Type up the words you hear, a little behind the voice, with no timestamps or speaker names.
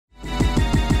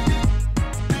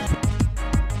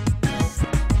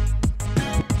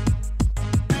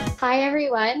Hi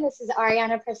everyone, this is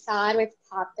Aryanna Prasad with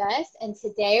Popdust, and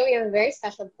today we have a very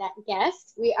special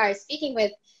guest. We are speaking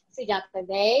with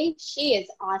Sujata. She is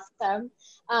awesome.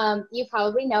 You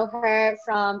probably know her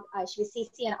from, she was Cece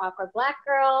in Awkward Black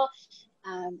Girl,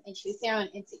 and she was Sarah on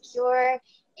Insecure,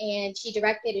 and she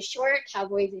directed a short,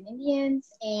 Cowboys and Indians,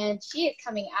 and she is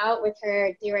coming out with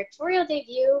her directorial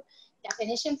debut,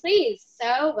 Definition Please.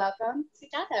 So welcome,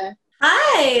 Sujata.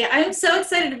 Hi, I'm so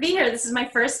excited to be here. This is my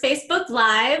first Facebook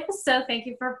Live, so thank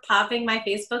you for popping my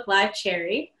Facebook Live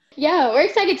cherry. Yeah, we're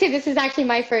excited too. This is actually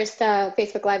my first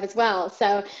Facebook Live as well,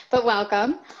 but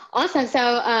welcome. Awesome, so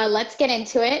let's get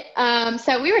into it.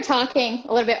 So we were talking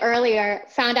a little bit earlier,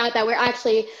 found out that we're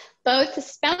actually both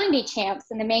spelling bee champs,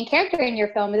 and the main character in your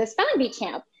film is a spelling bee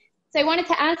champ. So I wanted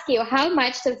to ask you, how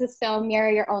much does this film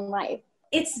mirror your own life?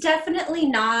 It's definitely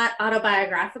not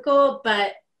autobiographical,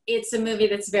 but it's a movie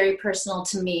that's very personal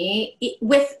to me.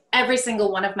 With every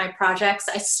single one of my projects,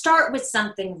 I start with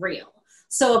something real.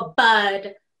 So a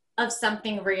bud of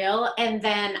something real, and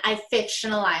then I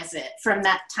fictionalize it from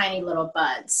that tiny little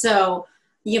bud. So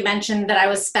you mentioned that I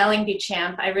was spelling bee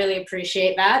champ. I really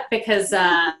appreciate that because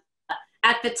at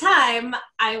the time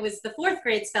I was the 4th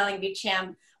grade spelling bee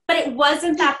champ, but it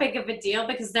wasn't that big of a deal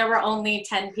because there were only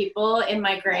 10 people in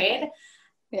my grade.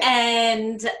 Yeah.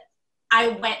 And I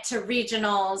went to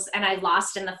regionals and I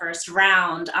lost in the first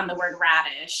round on the word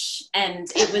radish. And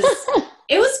it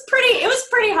was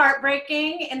pretty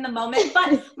heartbreaking in the moment,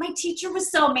 but my teacher was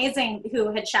so amazing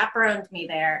who had chaperoned me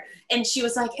there. And she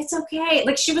was like, it's okay.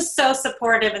 Like, she was so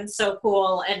supportive and so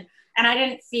cool. And I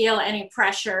didn't feel any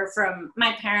pressure from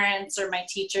my parents or my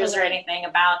teachers or anything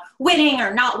about winning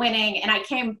or not winning. And I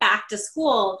came back to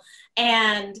school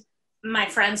and my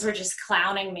friends were just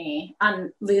clowning me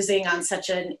on losing on such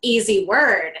an easy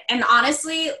word. And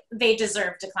honestly, they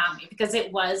deserved to clown me because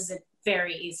it was a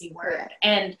very easy word.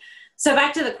 Yeah. And so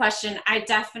back to the question, I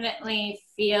definitely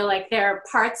feel like there are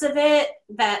parts of it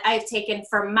that I've taken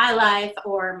from my life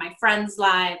or my friends'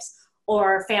 lives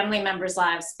or family members'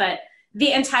 lives, but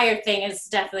the entire thing is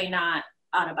definitely not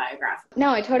autobiographical.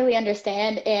 No, I totally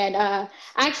understand. And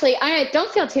actually, I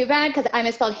don't feel too bad because I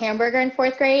misspelled hamburger in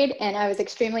 4th grade and I was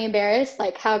extremely embarrassed.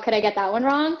 Like, how could I get that one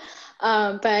wrong?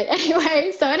 But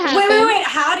anyway, so it happened. Wait.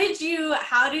 How did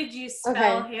you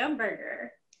spell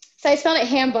hamburger? So I spelled it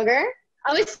hamburger.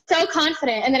 I was so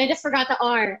confident, and then I just forgot the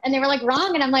R. And they were like,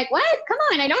 wrong. And I'm like, what? Come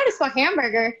on, I know how to spell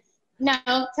hamburger. No,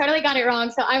 totally got it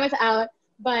wrong. So I was out.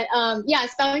 But yeah,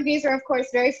 spelling bees were, of course,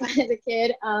 very fun as a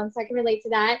kid. So I can relate to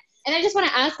that. And I just want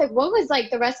to ask, like, what was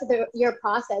like the rest of your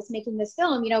process making this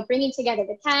film, bringing together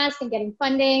the cast and getting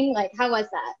funding? Like, how was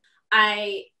that?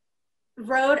 I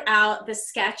wrote out the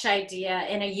sketch idea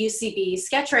in a UCB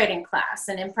sketch writing class,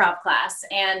 an improv class.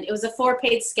 And it was a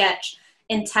 4-page sketch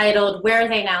entitled, Where Are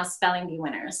They Now? Spelling Bee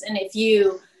Winners. And if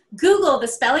you Google the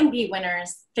spelling bee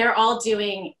winners, they're all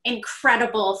doing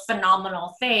incredible,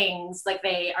 phenomenal things. Like,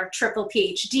 they are triple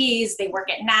PhDs, they work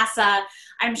at NASA.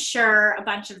 I'm sure a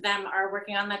bunch of them are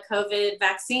working on the COVID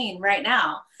vaccine right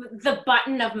now. The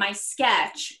button of my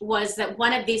sketch was that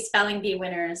one of these spelling bee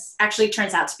winners actually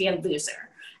turns out to be a loser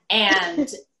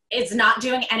and is not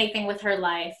doing anything with her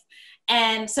life.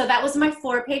 And so that was my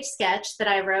 4-page sketch that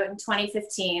I wrote in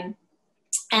 2015.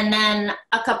 And then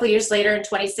a couple years later in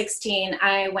 2016,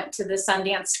 I went to the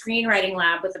Sundance Screenwriting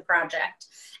Lab with a project.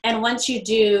 And once you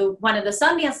do one of the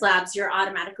Sundance labs, you're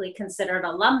automatically considered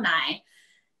alumni.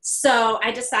 So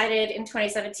I decided in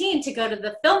 2017 to go to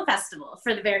the film festival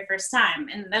for the very first time.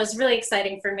 And that was really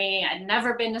exciting for me. I'd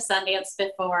never been to Sundance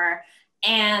before.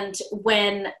 And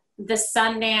when the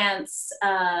Sundance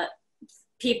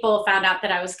people found out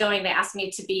that I was going, they asked me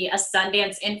to be a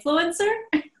Sundance influencer.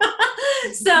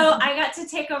 So I got to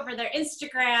take over their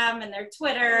Instagram and their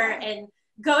Twitter and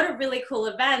go to really cool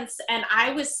events. And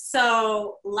I was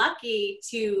so lucky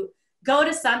to go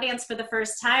to Sundance for the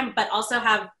first time, but also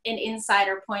have an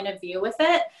insider point of view with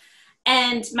it.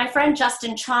 And my friend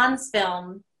Justin Chan's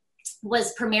film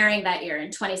was premiering that year in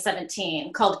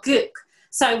 2017 called Gook.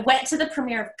 So I went to the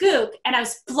premiere of Gook and I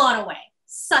was blown away.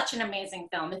 Such an amazing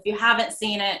film. If you haven't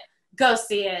seen it, go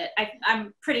see it.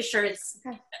 I'm pretty sure it's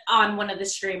on one of the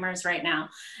streamers right now.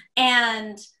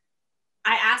 And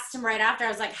I asked him right after, I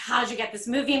was like, how'd you get this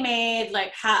movie made?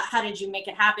 Like, how did you make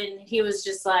it happen? He was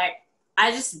just like,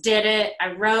 I just did it.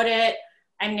 I wrote it.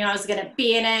 I knew I was going to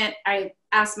be in it. I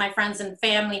asked my friends and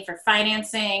family for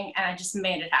financing and I just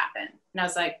made it happen. And I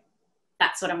was like,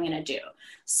 that's what I'm going to do.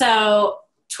 So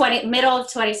middle of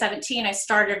 2017, I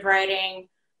started writing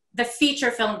the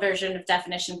feature film version of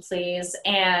Definition Please.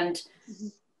 And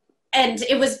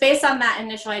it was based on that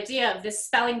initial idea of this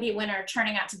spelling bee winner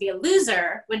turning out to be a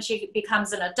loser when she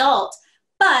becomes an adult.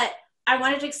 But I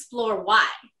wanted to explore why.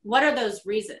 What are those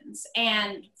reasons?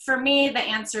 And for me, the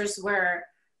answers were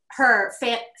her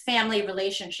family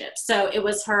relationships. So it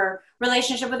was her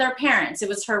relationship with her parents. It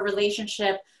was her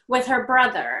relationship with her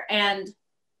brother. And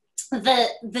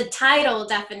the title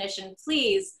definition,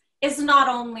 Please, is not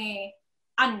only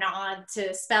a nod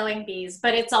to spelling bees,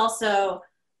 but it's also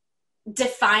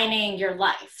defining your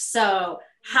life. So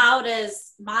how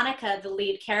does Monica, the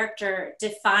lead character,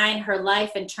 define her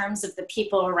life in terms of the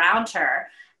people around her?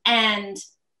 And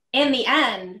in the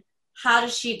end, how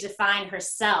does she define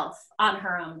herself on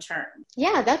her own terms?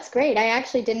 Yeah, that's great. I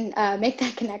actually didn't make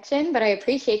that connection, but I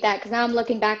appreciate that because now I'm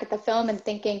looking back at the film and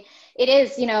thinking it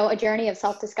is, you know, a journey of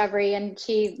self-discovery, and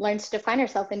she learns to define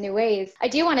herself in new ways. I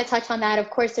do want to touch on that. Of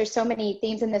course, there's so many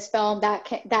themes in this film that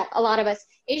a lot of us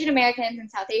Asian Americans and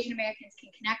South Asian Americans can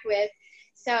connect with.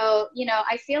 So, you know,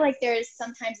 I feel like there's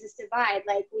sometimes this divide,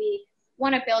 like we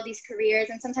want to build these careers,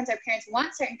 and sometimes our parents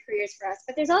want certain careers for us,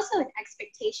 but there's also an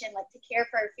expectation like to care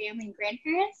for our family and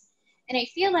grandparents. And I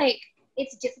feel like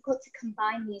it's difficult to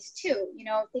combine these two, you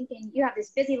know, thinking you have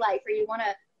this busy life or you want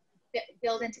to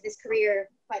build into this career,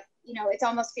 but, you know, it's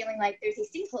almost feeling like there's these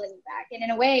things holding you back. And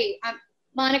in a way,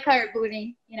 Monica or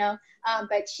Booney, you know,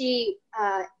 but she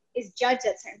is judged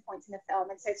at certain points in the film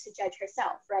and starts to judge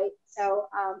herself, right? So,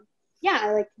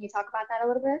 yeah, like, can you talk about that a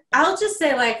little bit? I'll just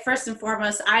say, like, first and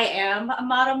foremost, I am a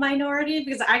model minority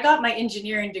because I got my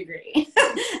engineering degree.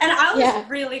 And I was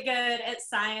really good at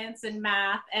science and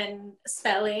math and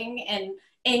spelling and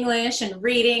English and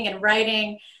reading and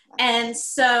writing. And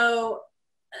so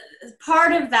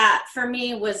part of that for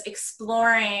me was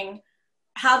exploring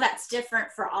how that's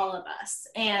different for all of us.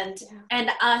 And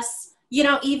us, you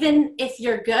know, even if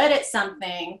you're good at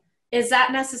something, is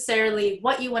that necessarily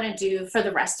what you want to do for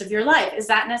the rest of your life? Is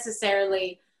that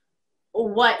necessarily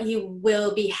what you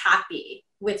will be happy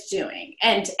with doing?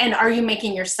 And are you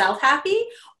making yourself happy,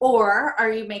 or are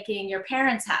you making your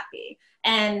parents happy?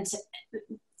 And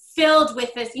filled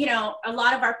with this, you know, a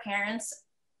lot of our parents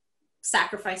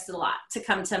sacrificed a lot to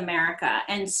come to America.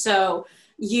 And so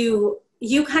you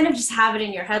kind of just have it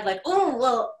in your head like, oh,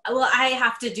 well, I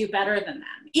have to do better than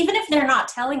them, even if they're not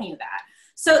telling you that.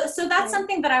 So that's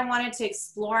something that I wanted to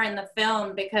explore in the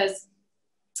film, because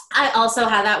I also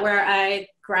had that where I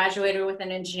graduated with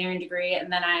an engineering degree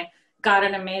and then I got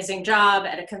an amazing job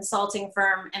at a consulting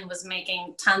firm and was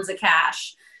making tons of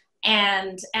cash.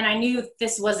 And I knew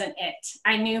this wasn't it.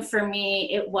 I knew for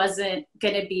me, it wasn't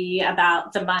going to be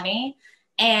about the money.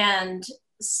 And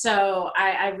so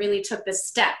I really took the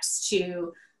steps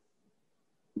to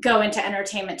go into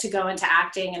entertainment, to go into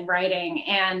acting and writing.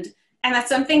 And that's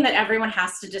something that everyone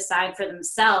has to decide for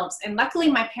themselves. And luckily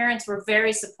my parents were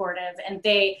very supportive, and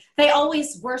they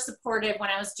always were supportive when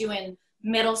I was doing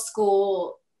middle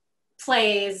school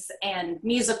plays and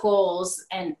musicals,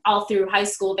 and all through high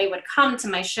school. They would come to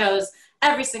my shows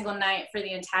every single night for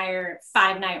the entire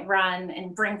 5-night run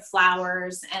and bring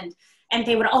flowers. And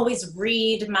they would always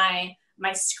read my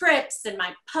scripts and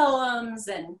my poems,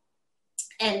 and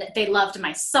they loved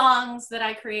my songs that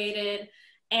I created.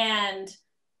 And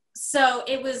so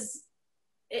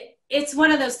it's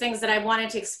one of those things that I wanted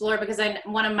to explore, because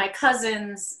one of my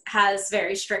cousins has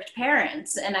very strict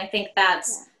parents. And I think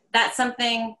that's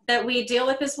something that we deal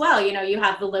with as well. You know, you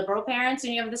have the liberal parents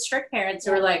and you have the strict parents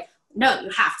who are like, no, you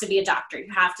have to be a doctor.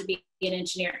 You have to be an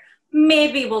engineer.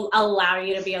 Maybe we'll allow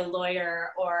you to be a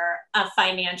lawyer or a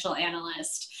financial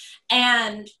analyst.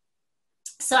 And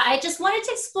so I just wanted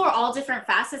to explore all different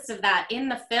facets of that in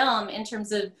the film, in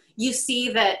terms of, you see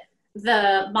that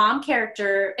the mom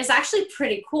character is actually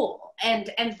pretty cool. And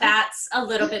that's a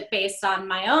little bit based on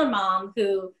my own mom,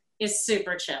 who is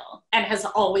super chill and has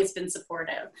always been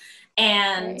supportive.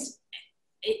 And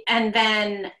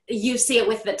then you see it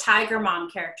with the tiger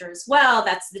mom character as well.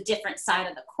 That's the different side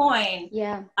of the coin.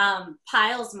 Yeah.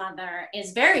 Pyle's mother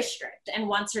is very strict and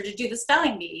wants her to do the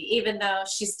spelling bee, even though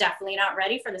she's definitely not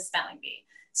ready for the spelling bee.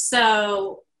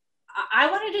 So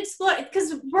I wanted to explore,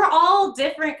 because we're all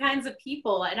different kinds of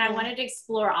people, and I wanted to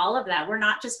explore all of that. We're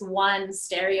not just one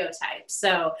stereotype.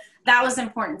 So that was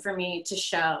important for me to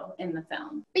show in the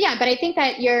film. But I think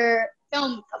that your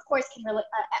film, of course, can relate.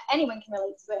 Anyone can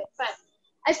relate to it. But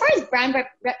as far as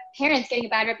parents getting a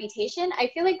bad reputation,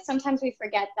 I feel like sometimes we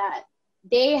forget that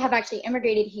they have actually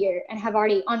immigrated here and have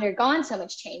already undergone so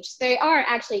much change. So they are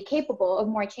actually capable of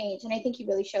more change. And I think you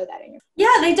really show that in your film.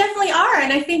 Yeah, they definitely are.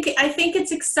 And I think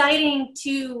it's exciting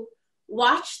to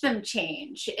watch them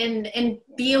change and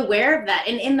be aware of that.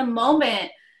 And in the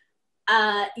moment,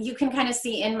 you can kind of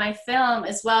see in my film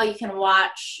as well, you can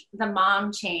watch the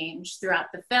mom change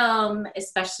throughout the film,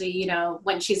 especially, you know,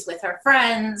 when she's with her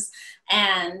friends.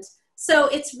 And so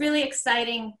it's really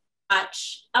exciting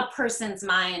watch a person's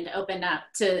mind open up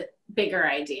to bigger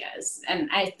ideas. And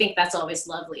I think that's always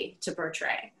lovely to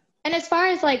portray. And as far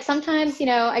as like sometimes, you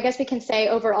know, I guess we can say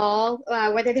overall,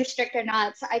 whether they're strict or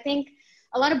not. So I think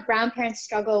a lot of brown parents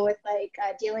struggle with like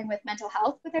dealing with mental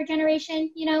health with their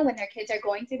generation, you know, when their kids are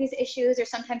going through these issues, or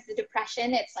sometimes the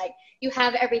depression. It's like, you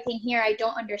have everything here. I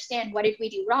don't understand. What did we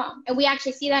do wrong? And we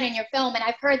actually see that in your film. And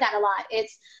I've heard that a lot.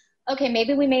 It's, okay,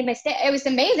 maybe we made mistakes. It was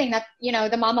amazing that, you know,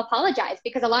 the mom apologized,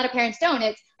 because a lot of parents don't.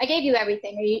 It's, I gave you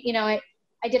everything, or, you know,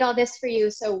 I did all this for you.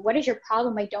 So what is your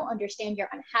problem? I don't understand your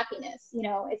unhappiness. You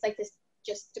know, it's like this,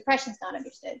 just depression's not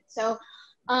understood. So,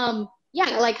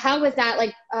 yeah, like how was that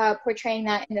like portraying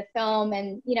that in the film?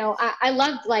 And, you know, I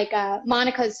loved like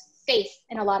Monica's face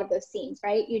in a lot of those scenes,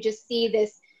 right? You just see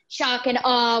this shock and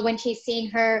awe when she's seeing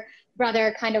her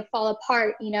brother kind of fall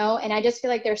apart, you know? And I just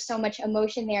feel like there's so much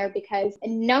emotion there, because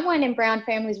no one in brown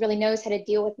families really knows how to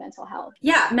deal with mental health.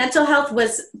 Yeah, mental health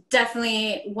was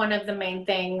definitely one of the main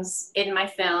things in my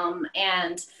film.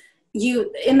 And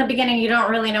you, in the beginning, you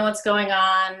don't really know what's going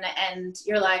on, and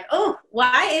you're like, oh,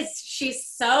 why is she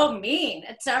so mean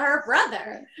to her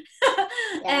brother?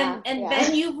 And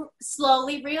then you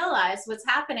slowly realize what's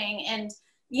happening. And,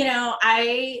 you know,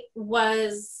 I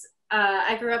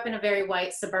grew up in a very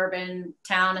white suburban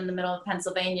town in the middle of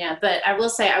Pennsylvania, but I will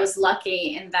say I was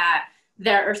lucky in that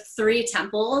there are 3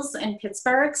 temples in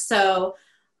Pittsburgh. So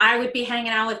I would be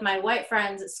hanging out with my white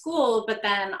friends at school, but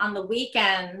then on the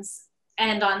weekends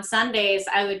and on Sundays,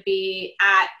 I would be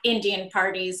at Indian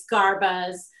parties,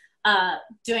 garbas,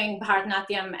 doing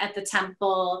Bharatanatyam at the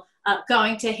temple,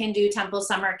 going to Hindu temple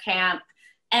summer camp.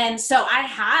 And so I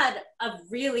had a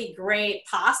really great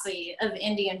posse of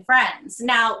Indian friends.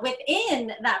 Now,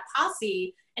 within that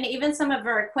posse, and even some of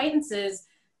our acquaintances,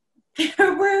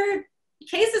 there were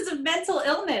cases of mental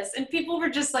illness, and people were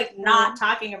just like not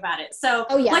talking about it. So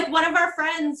like one of our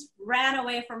friends ran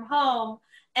away from home,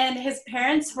 and his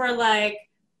parents were like,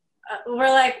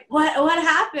 what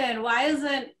happened? Why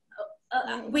isn't,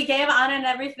 we gave Anand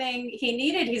everything he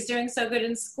needed. He's doing so good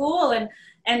in school.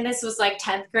 And this was like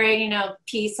 10th grade, you know,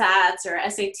 PSATs or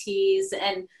SATs.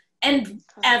 And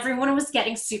everyone was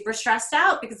getting super stressed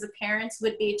out, because the parents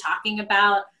would be talking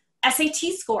about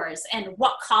SAT scores and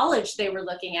what college they were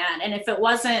looking at. And if it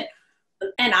wasn't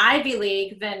an Ivy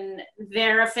League, then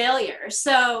they're a failure.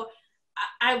 So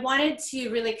I wanted to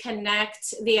really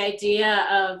connect the idea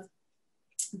of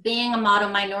being a model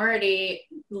minority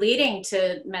leading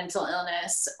to mental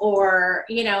illness, or,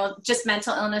 you know, just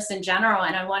mental illness in general.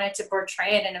 And I wanted to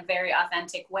portray it in a very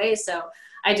authentic way. So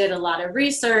I did a lot of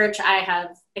research. I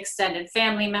have extended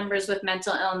family members with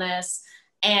mental illness,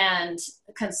 and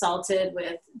consulted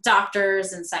with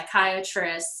doctors and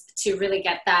psychiatrists to really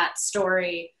get that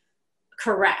story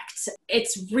correct.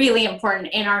 It's really important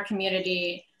in our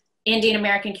community, Indian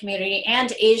American community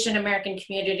and Asian American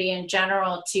community in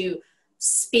general, to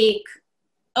speak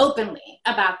openly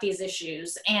about these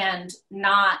issues and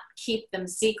not keep them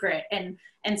secret. And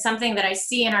something that I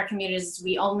see in our communities is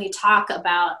we only talk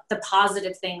about the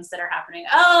positive things that are happening.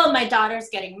 Oh, my daughter's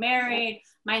getting married.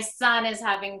 My son is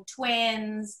having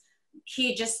twins.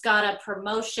 He just got a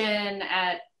promotion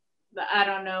at, I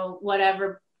don't know,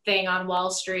 whatever thing on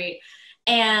Wall Street.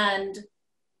 And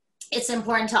it's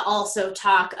important to also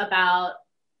talk about,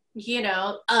 you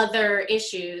know, other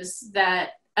issues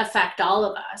that affect all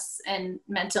of us. And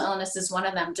mental illness is one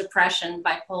of them: depression,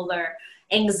 bipolar,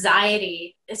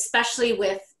 anxiety, especially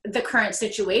with the current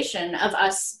situation of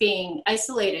us being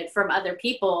isolated from other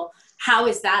people. How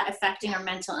is that affecting our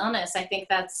mental illness? I think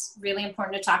that's really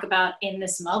important to talk about in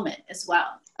this moment as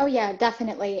well. Oh yeah,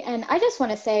 definitely. And I just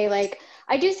want to say, like,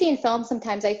 I do see in films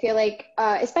sometimes, I feel like,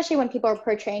 especially when people are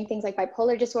portraying things like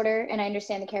bipolar disorder, and I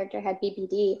understand the character had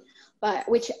BPD, but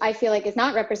which I feel like is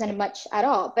not represented much at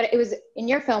all, but it was in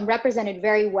your film represented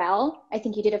very well. I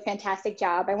think you did a fantastic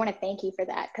job. I want to thank you for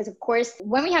that, because of course,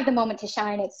 when we have the moment to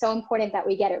shine, it's so important that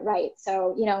we get it right.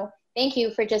 So, you know, thank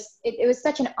you for just, it was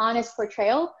such an honest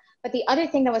portrayal. But the other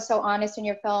thing that was so honest in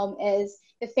your film is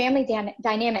the family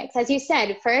dynamics. As you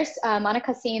said, first,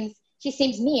 Monica seems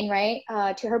mean, right?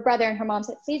 To her brother, and her mom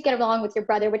said, please get along with your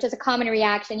brother, which is a common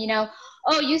reaction, you know,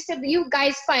 oh, you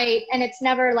guys fight, and it's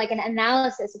never like an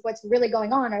analysis of what's really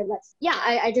going on, or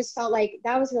I just felt like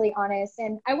that was really honest.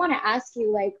 And I want to ask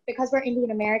you, like, because we're Indian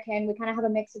American, we kind of have a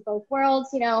mix of both worlds,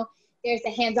 you know, there's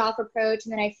the hands-off approach,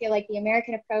 and then I feel like the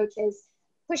American approach is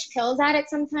push pills at it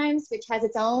sometimes, which has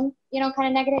its own, you know, kind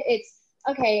of negative. It's,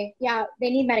 okay, yeah, they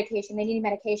need medication,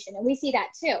 and we see that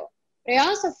too. But I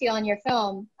also feel in your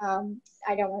film,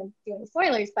 I don't want to do any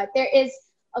spoilers, but there is,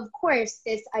 of course,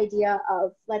 this idea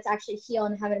of let's actually heal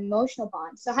and have an emotional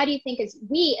bond. So how do you think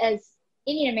we as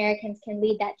Indian Americans can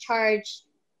lead that charge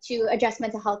to address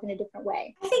mental health in a different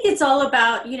way? I think it's all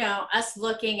about, you know, us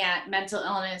looking at mental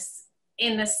illness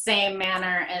in the same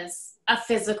manner as a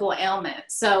physical ailment.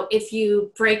 So if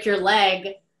you break your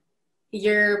leg,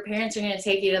 your parents are going to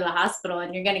take you to the hospital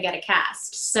and you're going to get a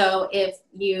cast. So if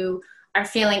you are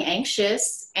feeling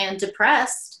anxious and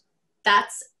depressed,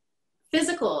 that's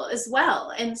physical as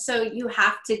well. And so you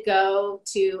have to go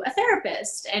to a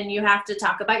therapist and you have to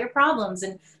talk about your problems,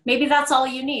 and maybe that's all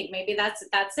you need. Maybe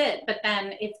that's it. But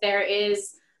then if there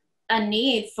is a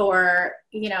need for,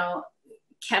 you know,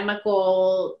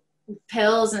 chemical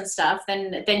pills and stuff,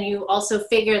 then you also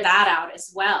figure that out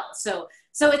as well. So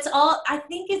it's all, I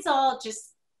think it's all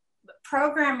just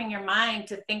programming your mind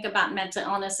to think about mental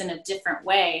illness in a different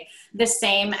way, the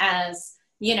same as,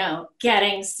 you know,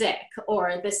 getting sick,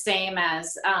 or the same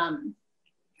as, I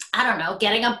don't know,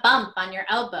 getting a bump on your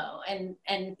elbow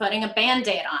and putting a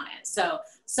Band-Aid on it. So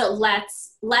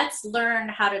let's learn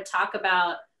how to talk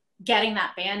about getting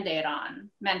that Band-Aid on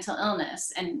mental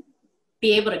illness and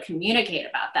be able to communicate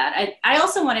about that. I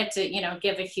also wanted to, you know,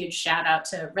 give a huge shout out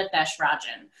to Ritesh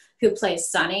Rajan, who plays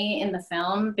Sunny in the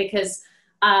film, because,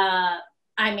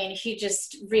 I mean, he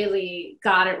just really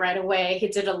got it right away. He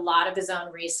did a lot of his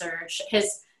own research.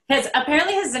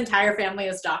 Apparently his entire family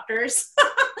is doctors.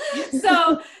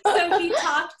 so he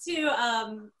talked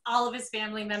to all of his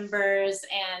family members,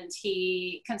 and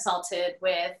he consulted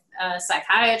with a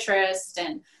psychiatrist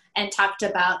and talked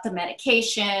about the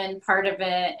medication part of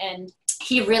it. And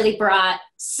he really brought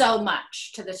so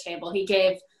much to the table. He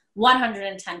gave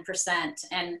 110%,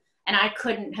 and I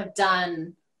couldn't have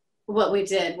done what we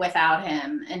did without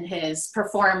him and his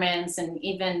performance. And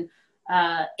even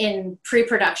in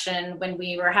pre-production, when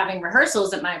we were having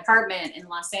rehearsals at my apartment in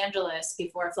Los Angeles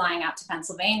before flying out to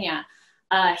Pennsylvania,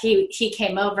 he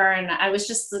came over, and I was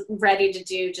just ready to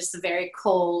do just a very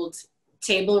cold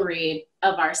table read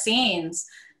of our scenes.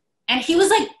 And he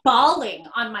was like bawling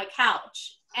on my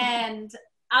couch. And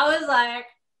I was like,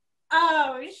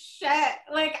 oh shit,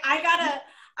 like I gotta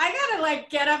like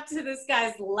get up to this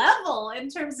guy's level in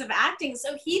terms of acting.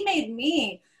 So he made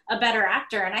me a better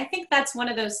actor. And I think that's one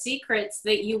of those secrets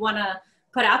that you want to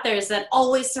put out there, is that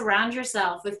always surround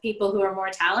yourself with people who are more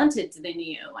talented than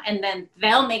you, and then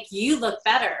they'll make you look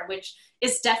better, which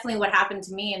is definitely what happened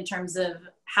to me in terms of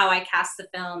how I cast the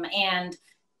film and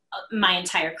my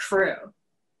entire crew.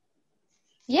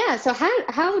 Yeah, so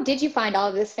how did you find all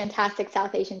of this fantastic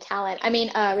South Asian talent? I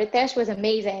mean, Ritesh was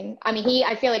amazing. I mean,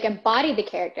 I feel like embodied the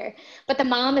character, but the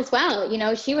mom as well, you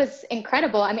know, she was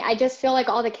incredible. I mean, I just feel like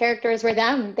all the characters were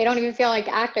them. They don't even feel like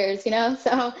actors, you know?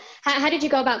 So how did you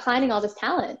go about finding all this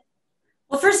talent?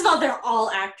 Well, first of all, they're all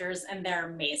actors and they're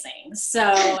amazing.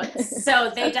 So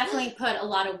they definitely put a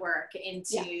lot of work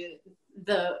into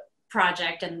the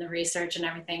project and the research and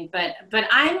everything. But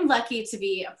I'm lucky to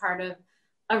be a part of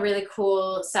a really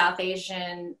cool South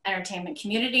Asian entertainment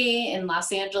community in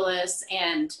Los Angeles.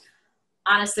 And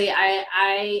honestly,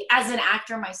 I as an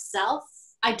actor myself,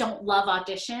 I don't love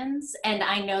auditions, and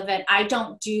I know that I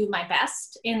don't do my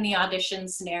best in the audition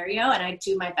scenario, and I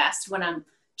do my best when I'm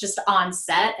just on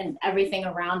set and everything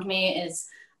around me is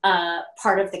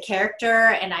part of the character,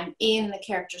 and I'm in the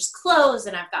character's clothes,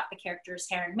 and I've got the character's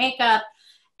hair and makeup.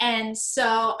 And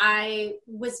so I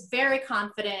was very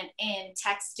confident in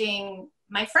texting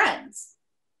my friends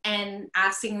and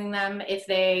asking them if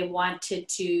they wanted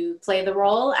to play the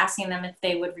role, asking them if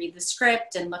they would read the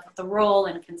script and look at the role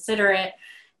and consider it.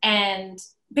 And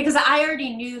because I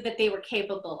already knew that they were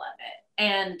capable of it.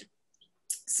 And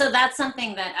so that's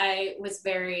something that I was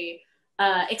very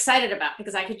excited about,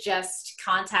 because I could just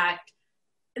contact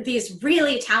these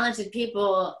really talented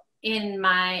people in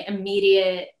my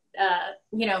immediate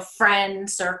friend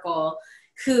circle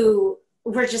who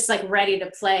were just like ready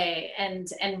to play. And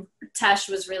Tesh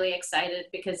was really excited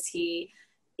because he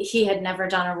had never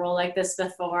done a role like this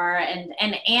before. And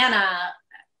Anna,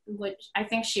 which I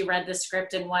think she read the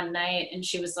script in one night, and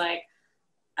she was like,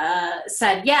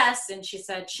 said yes. And she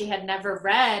said she had never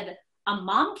read a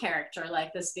mom character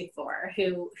like this before,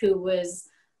 who was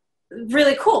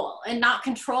really cool and not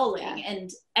controlling,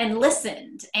 and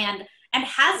listened and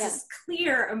has this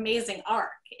clear, amazing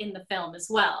arc in the film as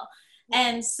well.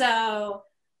 And so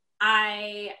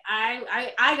I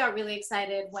got really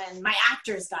excited when my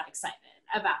actors got excited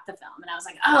about the film, and I was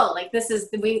like, oh, like this is,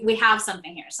 we have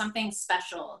something here, something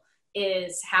special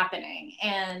is happening.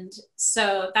 And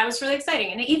so that was really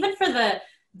exciting. And even for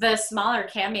the smaller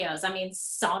cameos, I mean,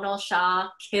 Sonal Shah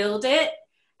killed it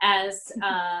as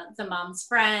the mom's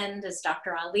friend, as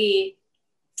Dr. Ali.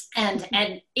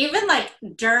 And even like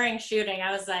during shooting,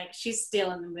 I was like, she's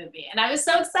still in the movie. And I was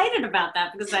so excited about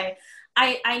that because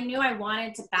I knew I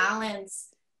wanted to balance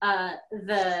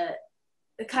the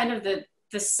kind of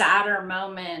the sadder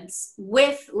moments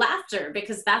with laughter,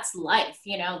 because that's life.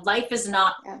 You know, life is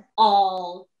not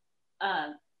all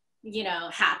you know,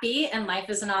 happy, and life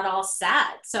is not all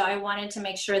sad. So I wanted to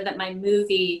make sure that my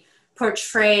movie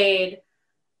portrayed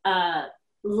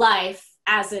life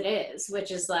as it is,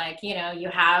 which is like, you know, you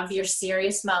have your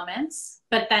serious moments,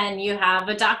 but then you have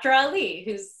a Dr. Ali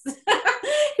who's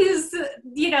who's,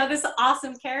 you know, this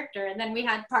awesome character. And then we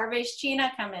had Parvesh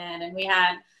Cheena come in, and we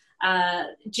had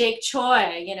Jake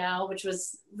Choi, you know, which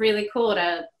was really cool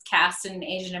to cast an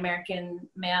Asian American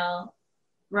male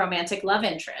romantic love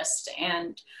interest.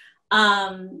 And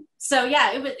so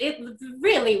yeah, it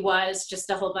really was just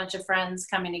a whole bunch of friends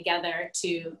coming together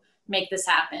to make this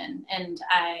happen. And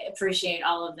I appreciate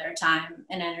all of their time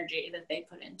and energy that they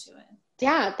put into it.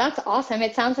 Yeah, that's awesome.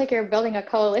 It sounds like you're building a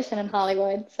coalition in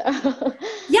Hollywood. So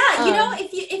yeah, you know,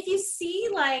 if you see,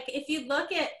 like, if you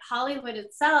look at Hollywood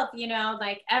itself, you know,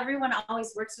 like everyone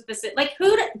always works with this, like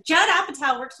Judd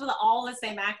Apatow works with all the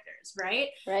same actors, right?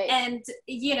 Right. And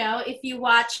you know, if you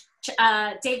watch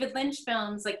David Lynch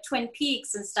films like Twin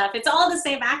Peaks and stuff, it's all the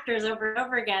same actors over and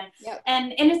over again. Yep.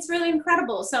 And it's really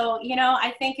incredible. So, you know,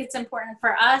 I think it's important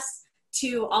for us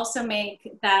to also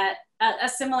make that a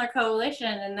similar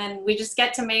coalition, and then we just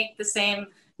get to make the same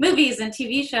movies and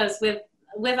TV shows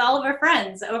with all of our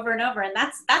friends over and over. And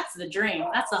that's the dream.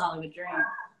 That's the Hollywood dream.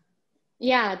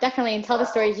 Yeah, definitely. And tell the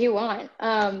stories you want.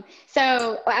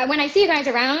 So when I see you guys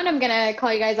around, I'm going to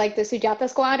call you guys like the Sujata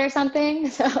squad or something.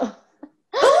 So.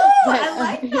 Oh, I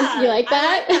like that. You like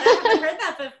that? I haven't heard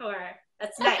that before.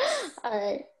 That's nice.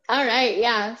 All right.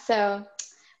 Yeah. So,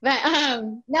 but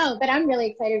no, but I'm really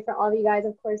excited for all of you guys.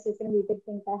 Of course, there's going to be big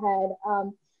things ahead.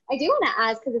 I do want to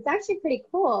ask, because it's actually pretty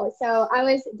cool. So I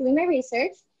was doing my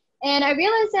research, and I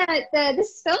realized that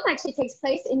this film actually takes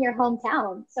place in your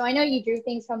hometown. So I know you drew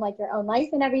things from like your own life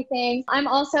and everything. I'm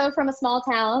also from a small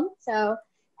town,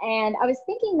 and I was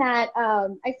thinking that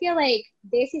I feel like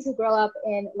Desis who grow up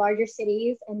in larger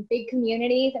cities and big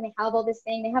communities, and they have all this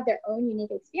thing, they have their own unique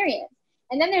experience.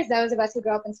 And then there's those of us who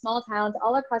grow up in small towns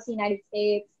all across the United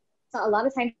States. So a lot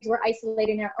of times we're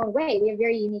isolated in our own way. We have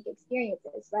very unique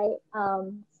experiences, right?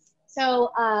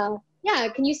 Yeah,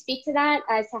 can you speak to that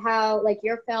as to how like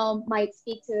your film might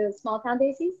speak to small town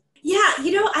Desis? Yeah,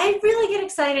 you know, I really get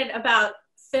excited about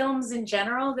films in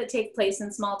general that take place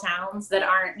in small towns that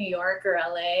aren't New York or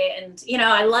LA. And, you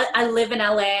know, I live in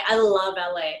LA. I love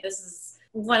LA. This is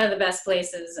one of the best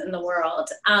places in the world.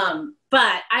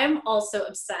 But I'm also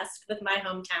obsessed with my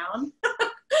hometown,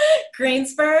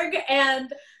 Greensburg.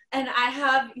 And I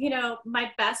have, you know,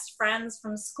 my best friends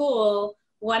from school.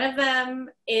 One of them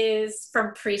is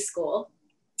from preschool,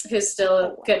 who's still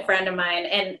a good friend of mine.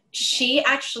 And she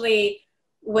actually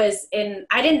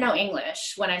I didn't know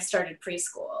English when I started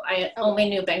preschool. I only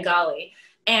knew Bengali.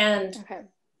 And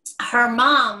her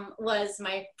mom was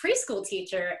my preschool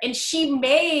teacher, and she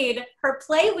made her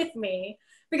play with me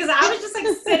because I was just like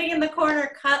sitting in the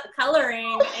corner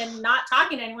coloring and not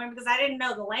talking to anyone because I didn't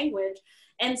know the language.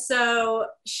 And so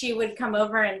she would come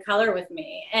over and color with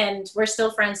me, and we're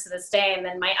still friends to this day. And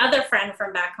then my other friend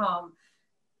from back home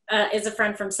is a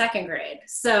friend from second grade.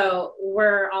 So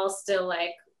we're all still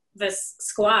like this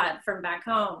squad from back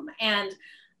home. And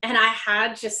I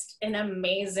had just an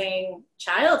amazing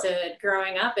childhood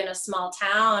growing up in a small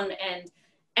town,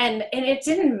 and it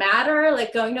didn't matter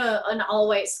like going to an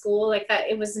all-white school like that.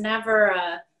 It was never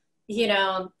a, you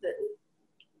know,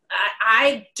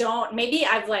 I don't, maybe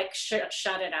I've like shut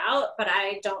it out, but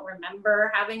I don't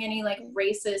remember having any like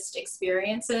racist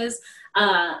experiences.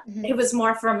 It was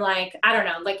more from like, I don't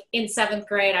know, like in seventh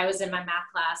grade, I was in my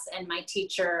math class, and my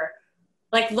teacher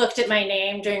like looked at my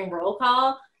name during roll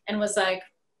call and was like,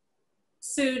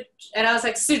 and I was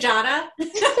like, Sujata.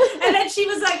 And then she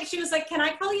was like, can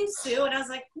I call you Sue? And I was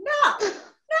like, no,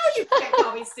 you can't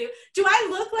call me Sue. Do I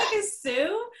look like a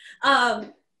Sue?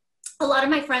 A lot of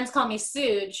my friends call me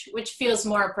Suge, which feels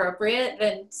more appropriate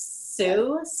than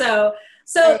Sue. So,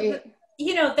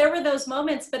 you know, there were those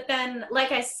moments, but then,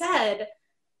 like I said,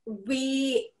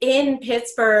 in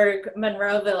Pittsburgh,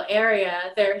 Monroeville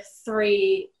area, there are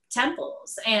 3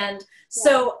 temples. And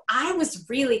so I was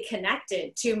really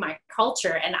connected to my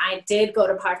culture, and I did go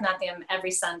to Bharatanatyam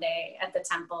every Sunday at the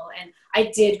temple, and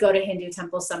I did go to Hindu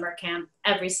temple summer camp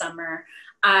every summer.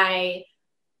 I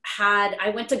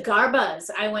went to Garbas.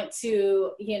 I went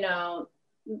to, you know,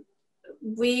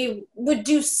 we would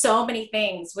do so many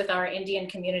things with our Indian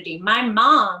community. My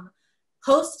mom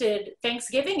hosted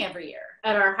Thanksgiving every year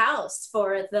at our house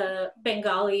for the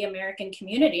Bengali American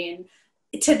community.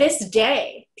 And to this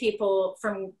day, people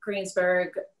from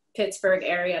Greensburg, Pittsburgh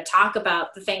area talk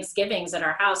about the Thanksgivings at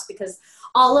our house, because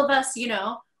all of us, you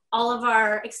know, all of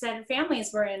our extended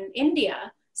families were in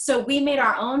India. So we made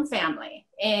our own family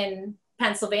in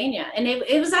Pennsylvania. And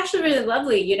it was actually really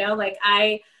lovely, you know, like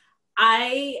I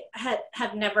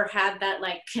have never had that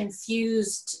like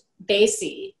confused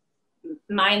Desi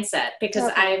mindset,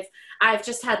 because I've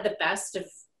just had the best of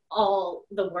all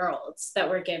the worlds that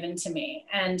were given to me.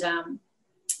 And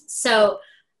so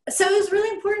it was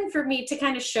really important for me to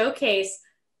kind of showcase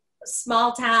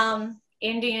small town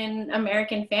Indian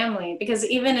American family, because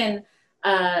even in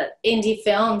indie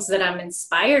films that I'm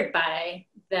inspired by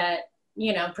that,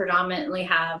 you know, predominantly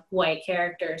have white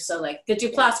characters, so like the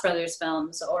Duplass brothers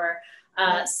films, or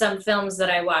some films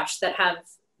that I watch that have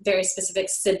very specific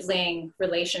sibling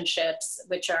relationships,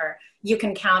 which are You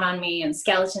Can Count on Me and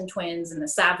Skeleton Twins and The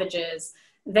Savages.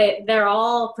 They're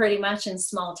all pretty much in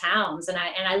small towns, and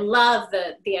I love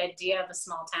the idea of a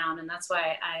small town, and that's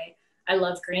why I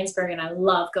love Greensburg, and I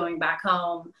love going back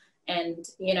home. And,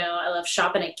 you know, I love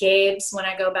shopping at Gabe's when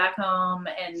I go back home,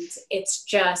 and it's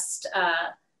just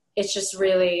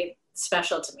really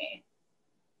special to me.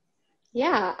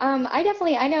 Yeah,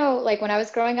 I know, like when I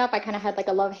was growing up, I kind of had like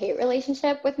a love-hate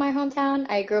relationship with my hometown.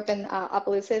 I grew up in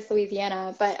Opelousas,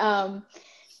 Louisiana, but I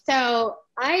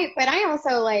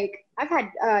also like, I've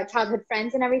had childhood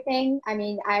friends and everything. I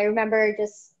mean, I remember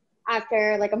just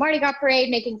after like a Mardi Gras parade,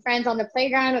 making friends on the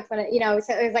playground with one, you know,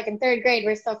 so it was like in third grade,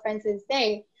 we're still friends to this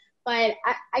day. But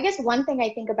I guess one thing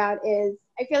I think about is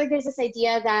I feel like there's this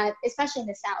idea that, especially in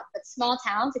the South, but small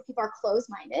towns, if people are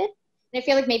closed-minded, and I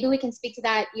feel like maybe we can speak to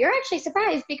that. You're actually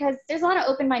surprised because there's a lot of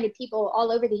open-minded people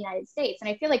all over the United States. And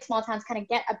I feel like small towns kind of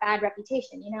get a bad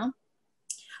reputation, you know?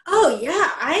 Oh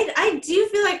yeah, I do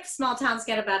feel like small towns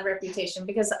get a bad reputation,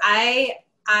 because I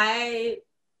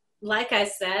like I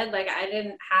said, like I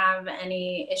didn't have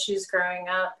any issues growing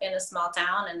up in a small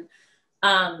town.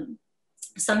 And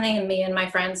something me and my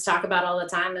friends talk about all the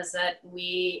time is that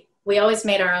we always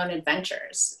made our own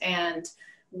adventures, and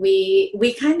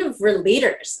we kind of were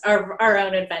leaders of our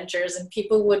own adventures, and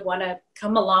people would want to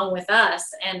come along with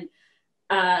us, and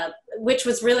which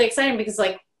was really exciting, because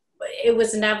like it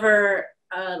was never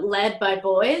led by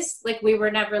boys. Like we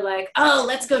were never like, oh,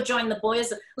 let's go join the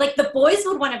boys. Like the boys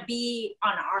would want to be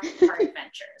on our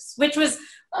adventures, which was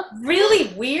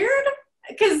really weird,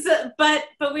 because but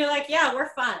we were like, yeah, we're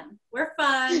fun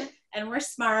and we're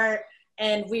smart,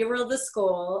 and we rule the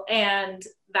school, and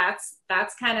that's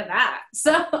kind of that.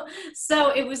 So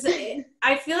it was,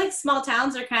 I feel like small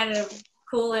towns are kind of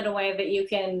cool in a way that you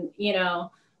can, you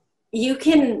know, you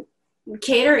can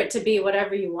cater it to be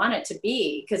whatever you want it to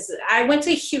be. Because I went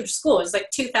to a huge school. It was like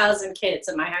 2,000 kids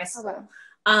in my high school.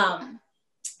 And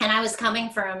I was coming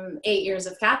from 8 years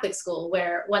of Catholic school,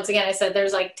 where once again, I said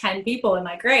there's like 10 people in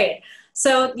my grade.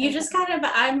 So you just kind of,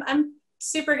 I'm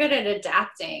super good at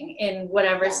adapting in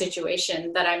whatever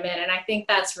situation that I'm in. And I think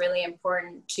that's really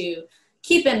important to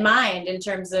keep in mind in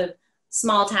terms of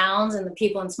small towns, and the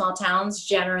people in small towns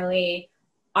generally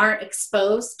aren't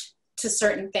exposed to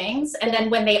certain things. And then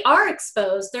when they are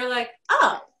exposed, they're like,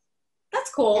 oh,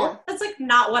 that's cool. Yeah. That's like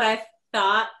not what I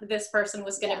thought this person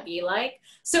was going to be like.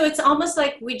 So it's almost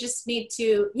like we just need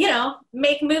to, you know,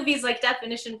 make movies like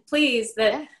Definition Please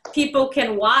that people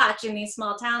can watch in these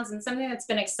small towns. And something that's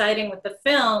been exciting with the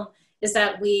film is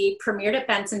that we premiered at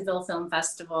Bentonville Film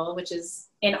Festival, which is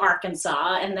in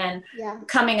Arkansas. And then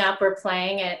coming up, we're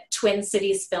playing at Twin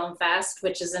Cities Film Fest,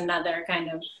 which is another kind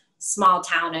of small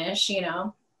townish, you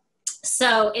know.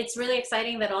 So it's really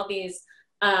exciting that all these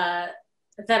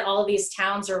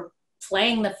towns are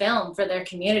playing the film for their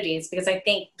communities, because I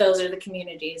think those are the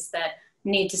communities that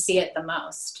need to see it the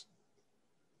most.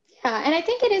 Yeah, and I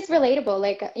think it is relatable,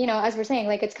 like, you know, as we're saying,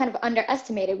 like, it's kind of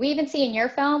underestimated. We even see in your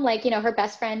film, like, you know, her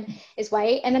best friend is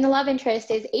white, and then the love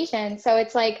interest is Asian. So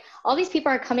it's like all these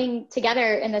people are coming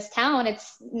together in this town.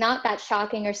 It's not that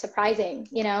shocking or surprising,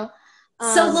 you know?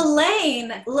 So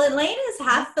Lelaine is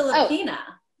half Filipina.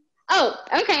 Oh,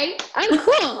 okay. Oh,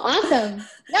 cool. Awesome.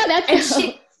 No, that's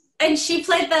and she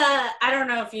played I don't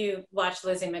know if you watched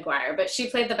Lizzie McGuire, but she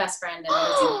played the best friend in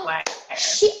Lizzie McGuire.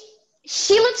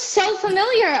 She looks so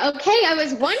familiar. Okay, I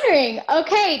was wondering.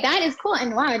 Okay, that is cool.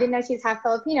 And wow, I didn't know she was half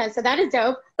Filipino, so that is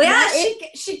dope. Yeah,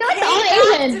 she that's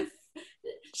all Asian.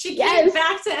 She came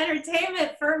back to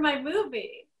entertainment for my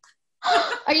movie.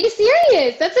 Are you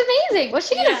serious? That's amazing. Well,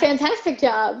 she did a fantastic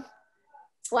job.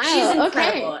 Wow. She's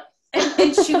incredible.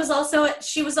 And she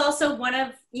was also one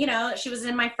of, you know, she was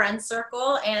in my friend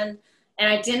circle, and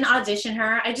and I didn't audition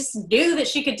her. I just knew that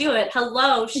she could do it.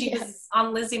 Hello, she was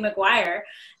on Lizzie McGuire,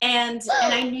 and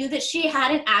I knew that she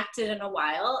hadn't acted in a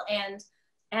while, and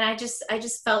I just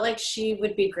felt like she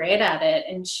would be great at it,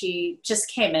 and she just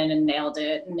came in and nailed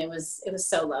it, and it was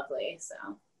so lovely. So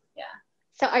yeah.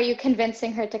 So are you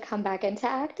convincing her to come back into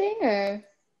acting, or?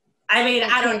 I mean,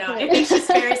 I don't know. I think she's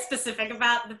very specific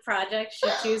about the project she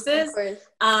chooses. Of course.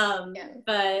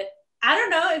 But I don't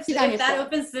know if that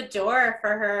opens the door for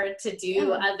her to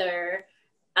do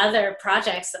other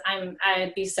projects.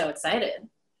 I'd be so excited.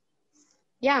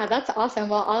 Yeah, that's awesome.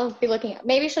 Well, I'll be looking.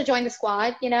 Maybe she'll join the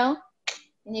squad, you know?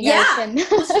 And you guys can...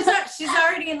 she's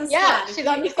already in the squad. Yeah, she's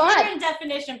on the squad. If you're in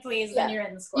definition, please, then you're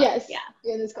in the squad. Yes,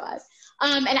 you're in the squad.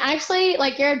 And actually,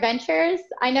 like, your adventures,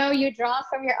 I know you draw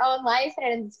from your own life and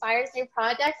it inspires new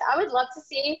projects. I would love to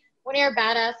see one of your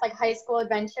badass, like, high school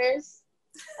adventures.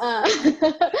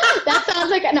 That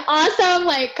sounds like an awesome,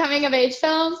 like, coming of age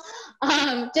film.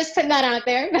 Just putting that out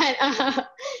there. But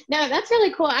no, that's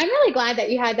really cool. I'm really glad that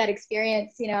you had that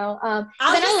experience, you know. I'll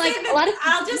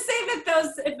just say that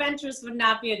those adventures would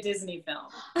not be a Disney film.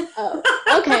 Oh,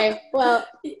 okay. Well,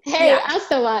 hey, I'll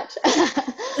still watch.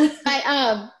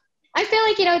 But I feel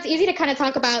like, you know, it's easy to kind of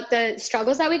talk about the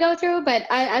struggles that we go through, but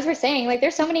as we're saying, like,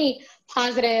 there's so many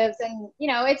positives, and,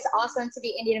 you know, it's awesome to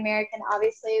be Indian American,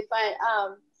 obviously, but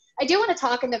I do want to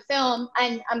talk in the film,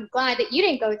 and I'm glad that you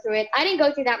didn't go through it. I didn't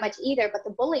go through that much either, but the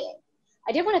bullying.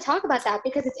 I did want to talk about that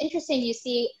because it's interesting. You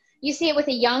see it with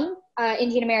a young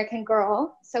Indian American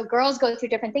girl. So girls go through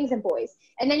different things than boys.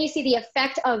 And then you see the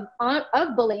effect of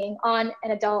bullying on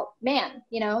an adult man,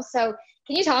 you know? So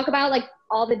can you talk about, like,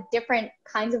 all the different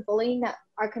kinds of bullying that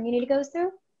our community goes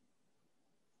through?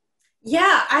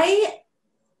 Yeah,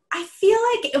 I feel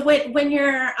like when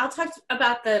I'll talk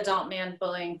about the adult man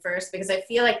bullying first, because I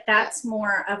feel like that's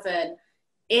more of an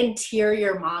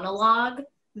interior monologue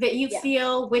that you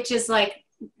feel, which is like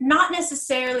not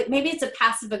necessarily, maybe it's a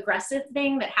passive aggressive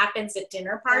thing that happens at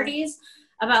dinner parties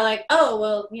about, like, oh,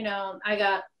 well, you know, I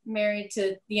got married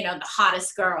to, you know, the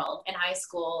hottest girl in high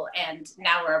school, and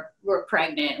now we're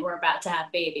pregnant, we're about to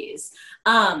have babies.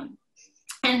 And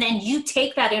then you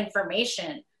take that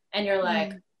information and you're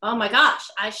like, oh my gosh,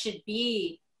 I should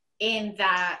be in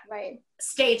that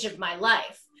stage of my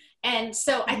life. And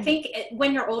so I think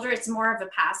when you're older, it's more of a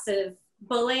passive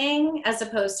bullying as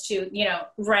opposed to, you know,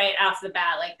 right off the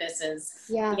bat, like, this is,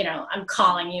 you know, I'm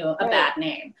calling you a bad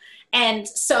name. And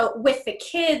so with the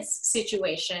kids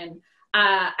situation,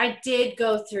 I did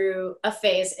go through a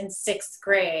phase in 6th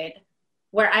grade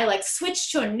where I, like,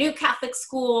 switched to a new Catholic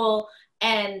school,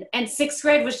 and 6th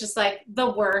grade was just, like, the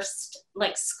worst,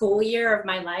 like, school year of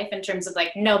my life in terms of,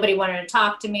 like, nobody wanted to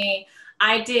talk to me.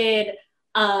 I did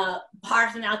a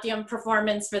Bharatanatyam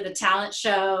performance for the talent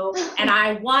show, and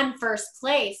I won 1st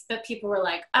place, but people were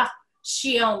like, oh,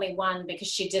 she only won because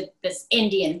she did this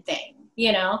Indian thing,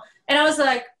 you know? And I was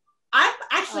like, I'm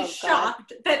actually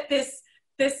shocked that this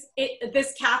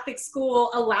Catholic school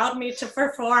allowed me to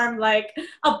perform, like,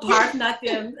 a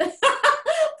Bharatanatyam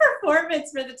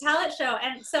performance for the talent show.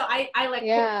 And so I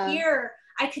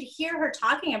could hear her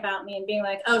talking about me and being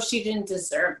like, oh, she didn't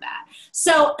deserve that.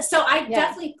 So I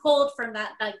definitely pulled from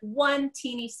that, like, one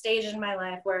teeny stage in my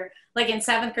life where, like, in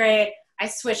 7th grade, I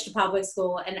switched to public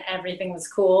school and everything was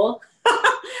cool.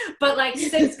 But, like,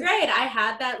 6th grade, I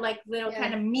had that, like, little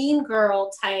kind of mean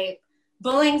girl type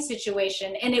bullying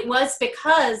situation. And it was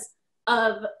because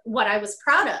of what I was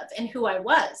proud of and who I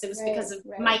was. It was because of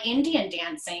my Indian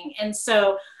dancing. And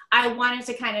so I wanted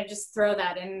to kind of just throw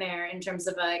that in there in terms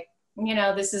of, like, you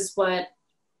know, this is what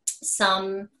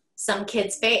some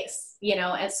kids face, you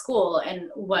know, at school,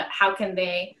 and how can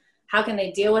they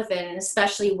deal with it? And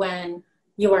especially when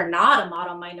you are not a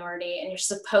model minority and you're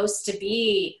supposed to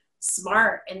be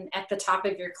smart and at the top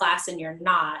of your class, and you're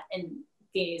not, and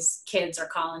these kids are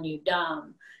calling you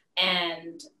dumb.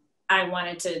 And I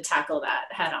wanted to tackle that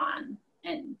head on.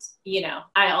 And, you know,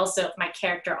 my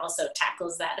character also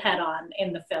tackles that head on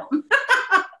in the film.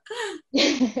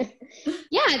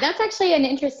 Yeah, that's actually an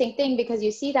interesting thing, because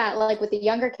you see that, like, with the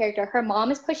younger character, her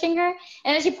mom is pushing her.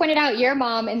 And as you pointed out, your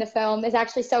mom in the film is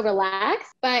actually so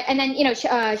relaxed. And then, you know,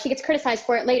 she gets criticized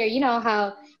for it later. You know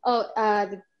how,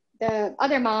 the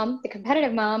other mom, the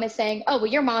competitive mom, is saying, oh, well,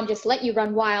 your mom just let you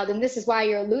run wild, and this is why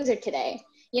you're a loser today.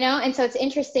 You know? And so it's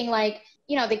interesting, like,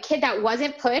 you know, the kid that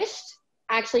wasn't pushed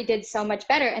actually did so much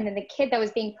better, and then the kid that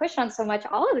was being pushed on so much,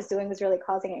 all it was doing was really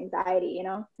causing anxiety, you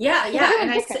know?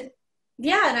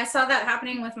 And I saw that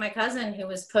happening with my cousin, who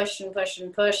was pushed and pushed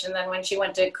and pushed, and then when she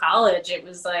went to college, it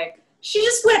was like she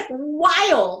just went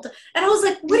wild. And I was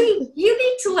like, what do you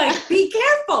need to like be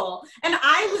careful. And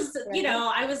I was, you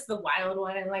know, I was the wild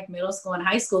one in like middle school and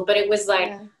high school, but it was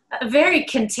like a very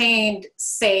contained,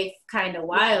 safe kind of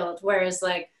wild. Whereas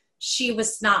like she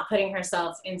was not putting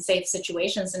herself in safe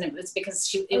situations. And it was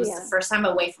because it was the first time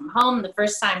away from home, the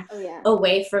first time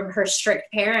away from her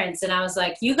strict parents. And I was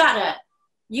like, you gotta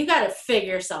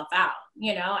figure yourself out,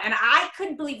 you know? And I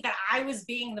couldn't believe that I was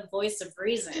being the voice of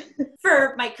reason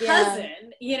for my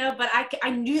cousin, you know, but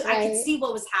I knew, I could see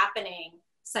what was happening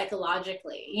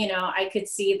psychologically. You know, I could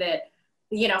see that,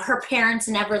 you know, her parents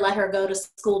never let her go to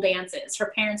school dances.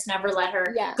 Her parents never let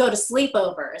her go to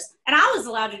sleepovers. And I was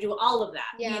allowed to do all of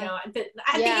that, you know, at the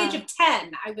age of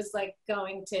 10, I was like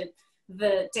going to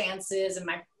the dances, and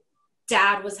my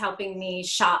dad was helping me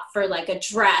shop for like a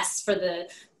dress for the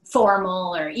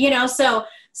formal, or, you know, so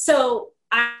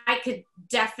I could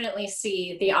definitely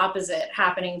see the opposite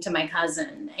happening to my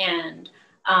cousin. And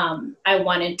I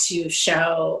wanted to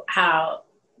show how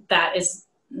that is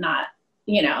not,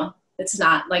 you know, it's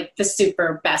not like the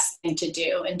super best thing to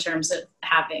do in terms of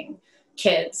having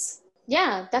kids.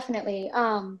 Yeah, definitely.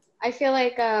 I feel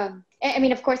like, I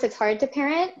mean, of course it's hard to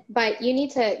parent, but you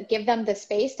need to give them the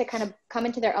space to kind of come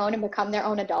into their own and become their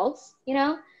own adults, you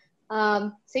know?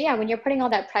 So yeah, when you're putting all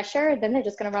that pressure, then they're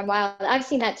just going to run wild. I've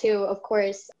seen that too, of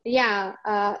course. Yeah.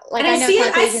 Like I know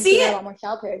South Asians are a lot more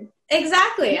sheltered.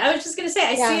 Exactly. I was just going to say,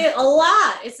 I see it a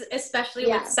lot. It's especially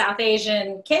with South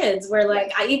Asian kids, where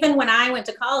like, even when I went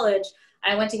to college,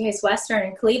 I went to Case Western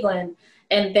in Cleveland,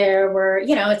 and there were,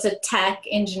 you know, it's a tech,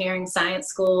 engineering, science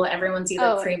school. Everyone's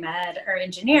either pre-med or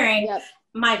engineering.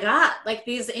 My God, like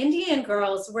these Indian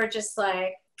girls were just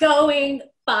like going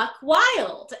buck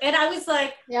wild. And I was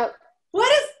like,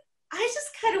 I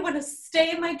just kind of want to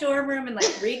stay in my dorm room and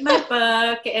like read my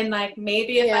book, and like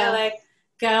maybe if I like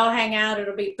go hang out,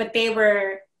 it'll be, but they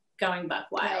were going buck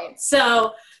wild.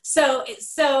 So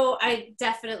I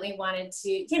definitely wanted to,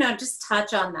 you know, just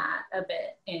touch on that a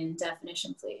bit in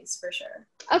Definition Please, for sure.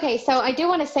 Okay, so I do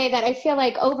want to say that I feel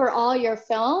like overall your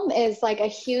film is like a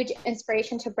huge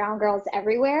inspiration to brown girls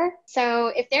everywhere. So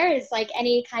if there is like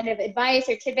any kind of advice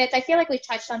or tidbits, I feel like we've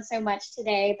touched on so much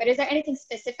today, but is there anything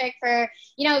specific for,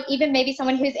 you know, even maybe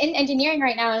someone who's in engineering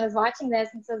right now and is watching this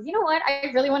and says, you know what,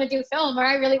 I really want to do film, or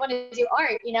I really want to do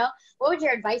art, you know, what would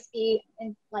your advice be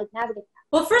in like navigating that?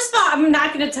 Well, first of all, I'm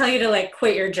not going to tell you to like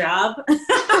quit your job,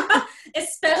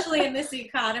 especially in this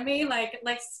economy, like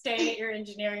stay at your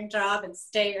engineering job and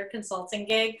stay at your consulting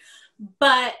gig.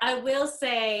 But I will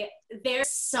say there's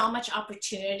so much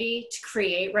opportunity to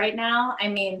create right now. I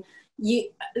mean,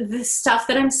 the stuff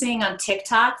that I'm seeing on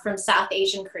TikTok from South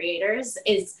Asian creators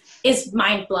is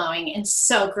mind blowing and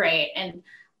so great. And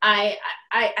I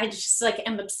just like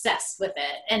am obsessed with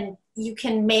it. And you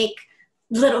can make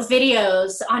little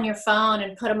videos on your phone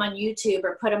and put them on YouTube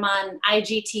or put them on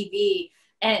IGTV.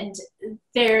 And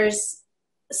there's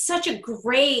such a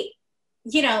great,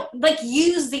 you know, like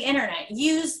use the internet,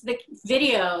 use the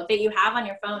video that you have on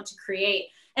your phone to create.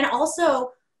 And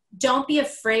also don't be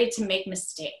afraid to make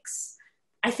mistakes.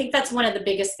 I think that's one of the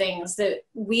biggest things that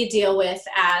we deal with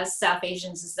as South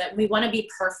Asians, is that we want to be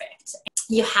perfect.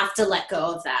 You have to let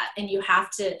go of that, and you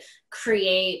have to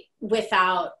create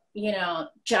without, you know,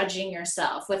 judging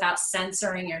yourself, without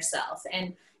censoring yourself.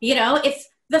 And, you know, if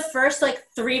the first like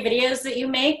 3 videos that you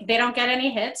make, they don't get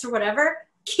any hits or whatever,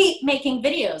 keep making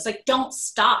videos, like don't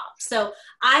stop. So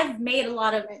I've made a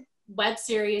lot of web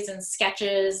series and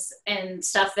sketches and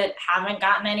stuff that haven't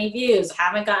gotten any views,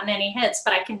 haven't gotten any hits,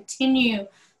 but I continue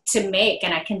to make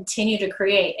and I continue to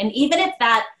create. And even if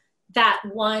that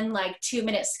one like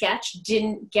 2-minute sketch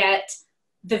didn't get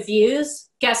the views,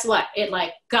 guess what? It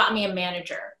like got me a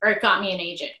manager, or it got me an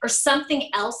agent, or something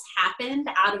else happened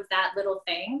out of that little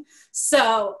thing.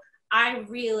 So I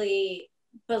really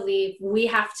believe we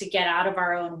have to get out of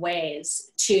our own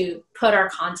ways to put our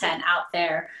content out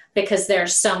there, because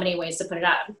there's so many ways to put it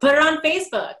out. Put it on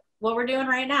Facebook, what we're doing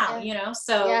right now, you know?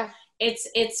 So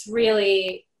it's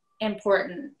really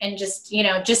important, and just, you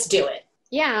know, just do it.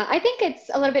 Yeah, I think it's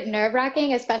a little bit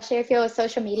nerve-wracking, especially I feel with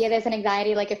social media, there's an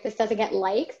anxiety, like if this doesn't get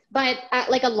likes. But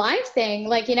like a live thing,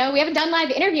 like, you know, we haven't done live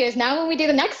interviews. Now when we do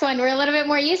the next one, we're a little bit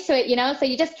more used to it, you know? So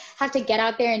you just have to get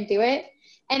out there and do it.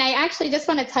 And I actually just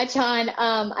want to touch on,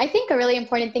 I think a really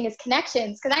important thing is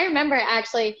connections. Because I remember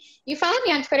actually, you followed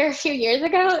me on Twitter a few years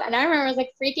ago, and I remember I was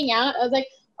like freaking out. I was like,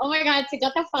 oh my God,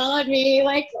 Sujata followed me.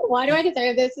 Like, why do I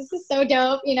deserve this? This is so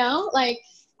dope, you know? Like,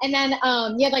 and then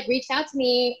you had like reached out to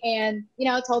me and, you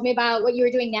know, told me about what you were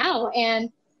doing now.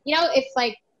 And, you know, if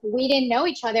like we didn't know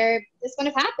each other, this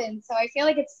wouldn't have happened. So I feel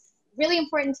like it's really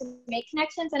important to make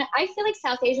connections. And I feel like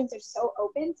South Asians are so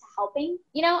open to helping.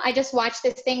 You know, I just watched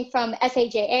this thing from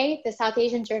SAJA, the South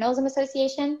Asian Journalism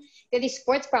Association. They're these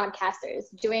sports broadcasters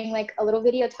doing like a little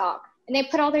video talk, and they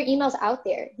put all their emails out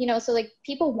there, you know, so like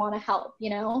people want to help, you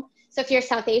know? So if you're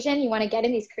South Asian, you want to get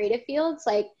in these creative fields,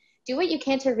 like do what you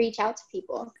can to reach out to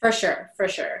people. For sure, for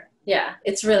sure. Yeah,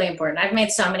 it's really important. I've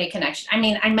made so many connections. I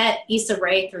mean, I met Issa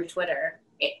Rae through Twitter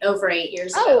over 8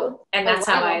 years ago, and that's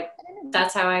how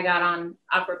I got on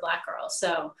Awkward Black Girl.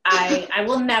 So I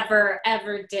will never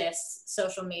ever diss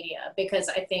social media, because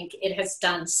I think it has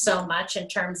done so much in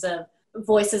terms of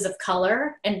voices of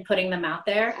color and putting them out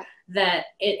there, that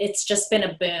it's just been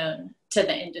a boon to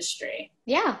the industry.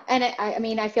 Yeah. And I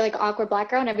mean, I feel like Awkward Black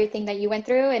Girl and everything that you went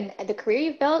through and the career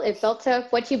you've built, it built to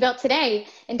what you built today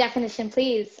in Definition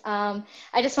Please. I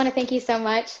just want to thank you so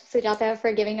much, Sujata,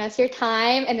 for giving us your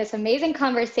time and this amazing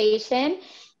conversation.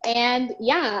 And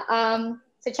yeah,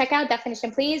 so check out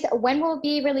Definition Please. When will it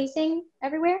be releasing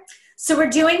everywhere? So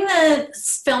we're doing the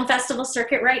film festival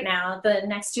circuit right now. The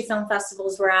next 2 film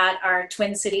festivals we're at are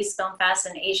Twin Cities Film Fest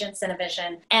and Asian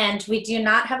Cinevision. And we do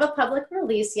not have a public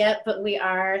release yet, but we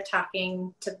are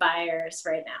talking to buyers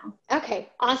right now. Okay,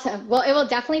 awesome. Well, it will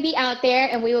definitely be out there,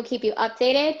 and we will keep you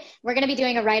updated. We're going to be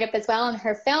doing a write-up as well on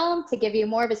her film to give you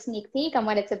more of a sneak peek on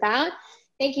what it's about.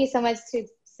 Thank you so much to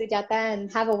Sujata,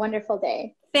 and have a wonderful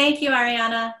day. Thank you,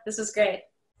 Aryanna. This was great.